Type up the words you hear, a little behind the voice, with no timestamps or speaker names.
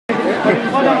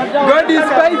God is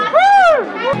faithful.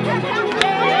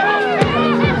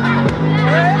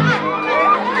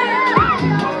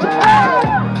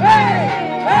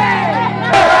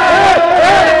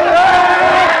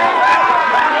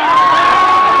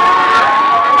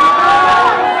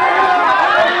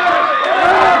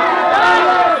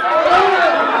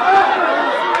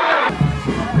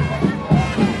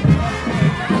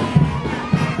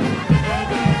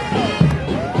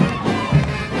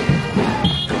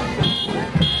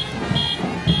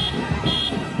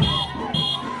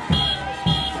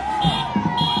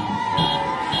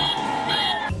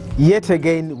 Yet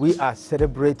again, we are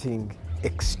celebrating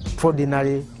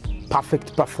extraordinary,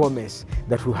 perfect performance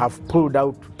that we have pulled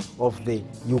out of the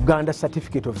Uganda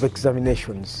Certificate of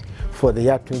Examinations for the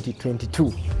year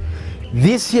 2022.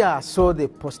 This year saw the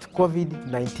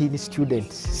post-COVID-19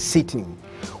 students sitting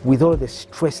with all the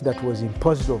stress that was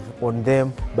imposed on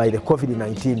them by the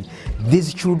COVID-19.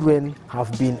 These children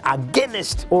have been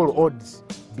against all odds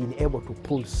been able to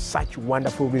pull such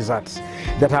wonderful results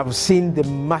that have seen the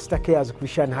Master Cares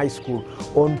Christian High School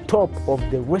on top of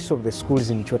the rest of the schools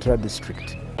in Chotara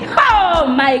district. Oh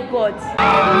my God!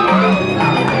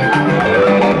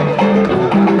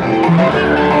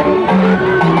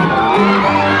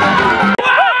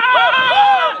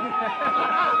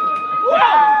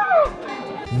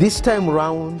 This time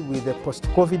round with the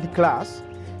post-COVID class,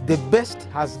 the best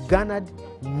has garnered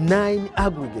 9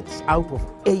 aggregates out of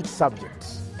 8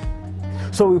 subjects.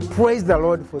 So we praise the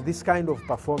Lord for this kind of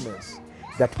performance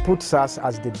that puts us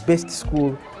as the best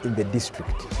school in the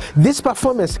district. This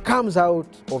performance comes out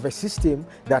of a system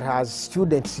that has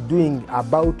students doing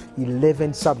about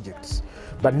 11 subjects.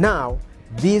 But now,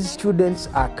 these students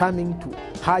are coming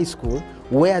to high school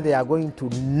where they are going to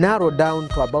narrow down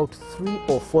to about 3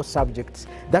 or 4 subjects.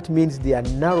 That means they are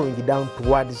narrowing it down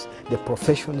towards the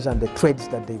professions and the trades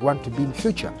that they want to be in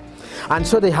future. And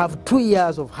so they have 2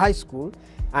 years of high school,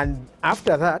 and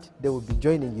after that, they will be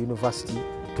joining university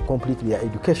to complete their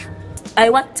education. I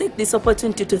want to take this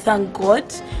opportunity to thank God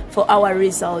for our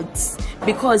results,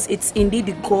 because it's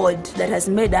indeed God that has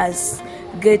made us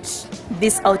get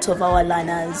this out of our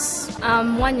learners.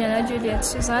 I'm Wanyana Juliet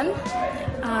Susan.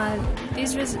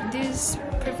 These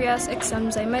previous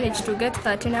exams I managed to get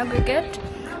 13 aggregate,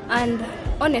 and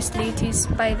honestly it is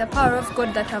by the power of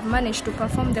God that I've managed to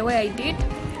perform the way I did.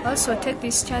 I also take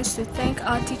this chance to thank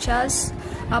our teachers,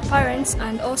 our parents,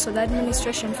 and also the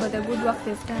administration for the good work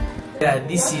they've done. Yeah,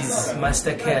 this is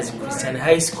Master Cares Christian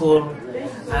High School,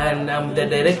 and I'm the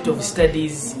Director of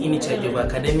Studies in charge of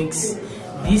academics.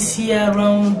 This year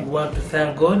around, we want to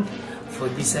thank God for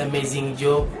this amazing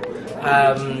job.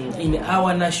 In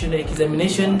our national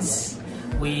examinations,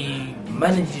 we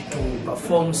managed to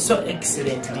perform so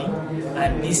excellently,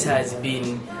 and this has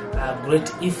been a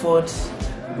great effort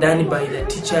done by the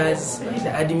teachers, by the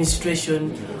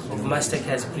administration of Master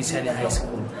Cares Christian High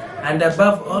School. And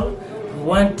above all, we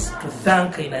want to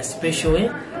thank in a special way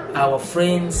our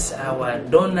friends, our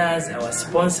donors, our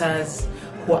sponsors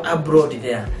who are abroad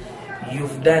there.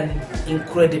 You've done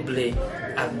incredibly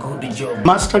a good job.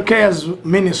 Master Cares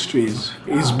Ministries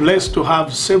is blessed to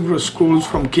have several schools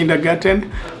from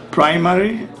kindergarten,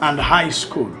 primary, and high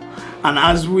school. And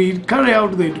as we carry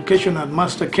out the education at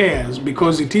Master Cares,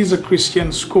 because it is a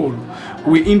Christian school,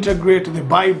 we integrate the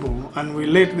Bible and we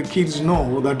let the kids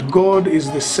know that God is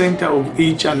the center of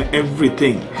each and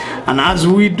everything. And as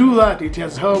we do that, it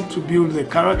has helped to build the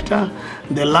character,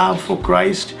 the love for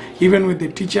Christ, even with the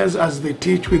teachers as they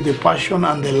teach with the passion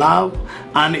and the love,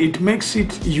 and it makes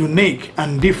it unique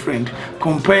and different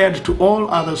compared to all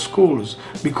other schools,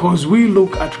 because we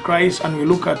look at Christ and we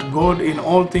look at God in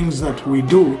all things that we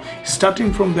do,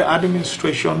 starting from the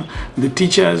administration, the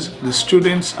teachers, the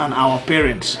students, and our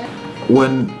parents.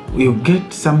 When you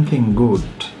get something good,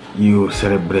 you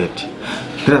celebrate.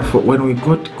 Therefore, when we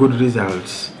got good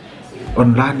results,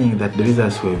 on learning that the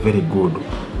results were very good,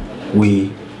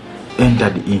 we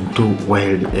entered into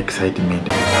wild excitement.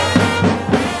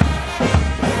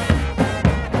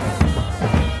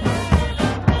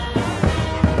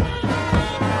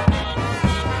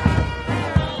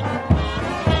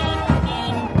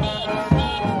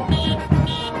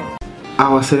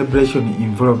 Our celebration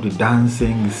involved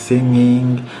dancing,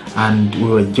 singing, and we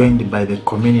were joined by the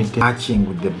community marching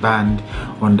with the band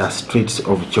on the streets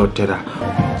of Chotara.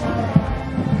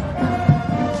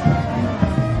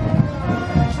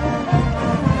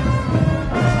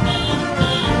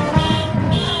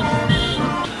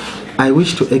 I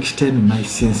wish to extend my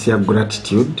sincere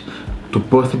gratitude to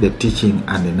both the teaching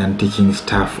and the non-teaching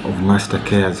staff of Master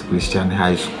Cares Christian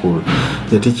High School.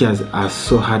 The teachers are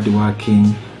so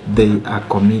hardworking, they are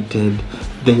committed,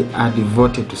 they are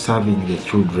devoted to serving the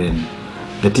children.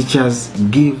 the teachers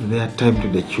give their time to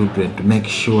the children to make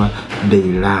sure they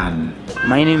learn.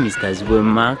 My name is Kazwe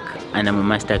Mark and I'm a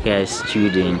Master Care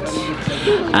student.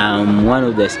 I'm one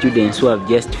of the students who have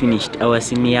just finished our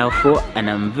senior 4, and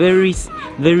I'm very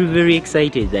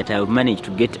excited that I've managed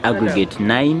to get aggregate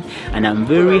 9, and I'm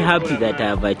very happy that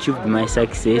I've achieved my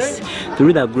success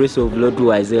through the grace of Lord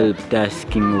who has helped us,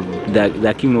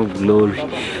 the King of Glory.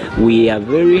 We are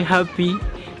very happy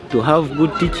to have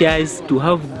good teachers, to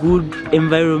have good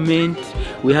environment.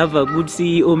 We have a good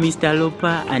CEO, Mr.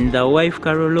 Lopa, and the wife,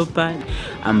 Carol Lopa.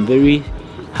 I'm very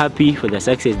happy for the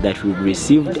success that we've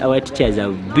received. Our teachers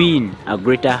have been a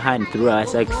greater hand through our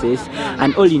success,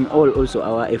 and all in all, also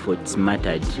our efforts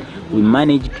mattered. We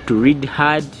managed to read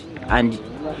hard, and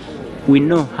we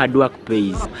know hard work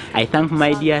pays. I thank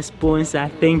my dear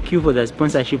sponsor. Thank you for the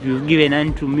sponsorship you've given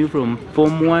unto me from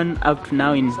Form 1 up to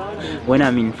now when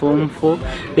I'm in Form 4.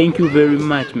 Thank you very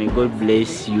much. May God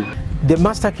bless you. The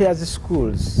Master Cares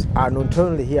schools are not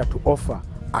only here to offer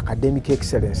academic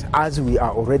excellence, as we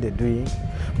are already doing,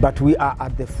 but we are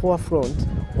at the forefront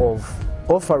of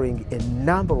offering a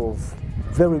number of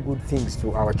very good things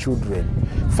to our children.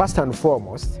 First and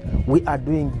foremost, we are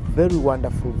doing very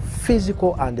wonderful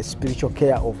physical and spiritual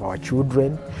care of our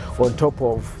children, on top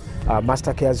of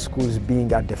Master Care schools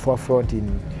being at the forefront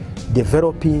in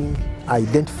developing,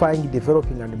 identifying,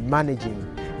 developing and managing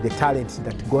the talents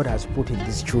that God has put in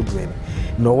these children.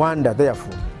 No wonder,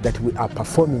 therefore, that we are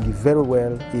performing very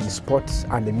well in sports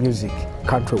and music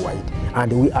countrywide,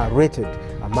 and we are rated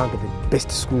among the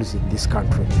best schools in this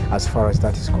country as far as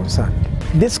that is concerned.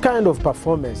 This kind of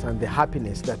performance and the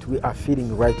happiness that we are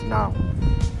feeling right now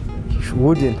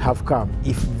wouldn't have come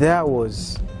if there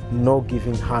was no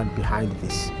giving hand behind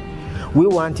this. We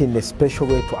want in a special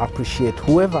way to appreciate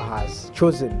whoever has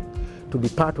chosen to be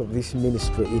part of this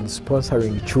ministry in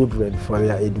sponsoring children for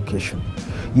their education.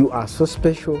 You are so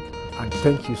special, and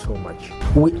thank you so much.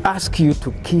 We ask you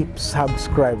to keep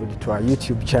subscribed to our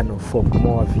YouTube channel for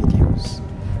more videos.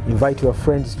 Invite your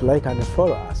friends to like and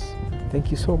follow us.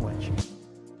 Thank you so much.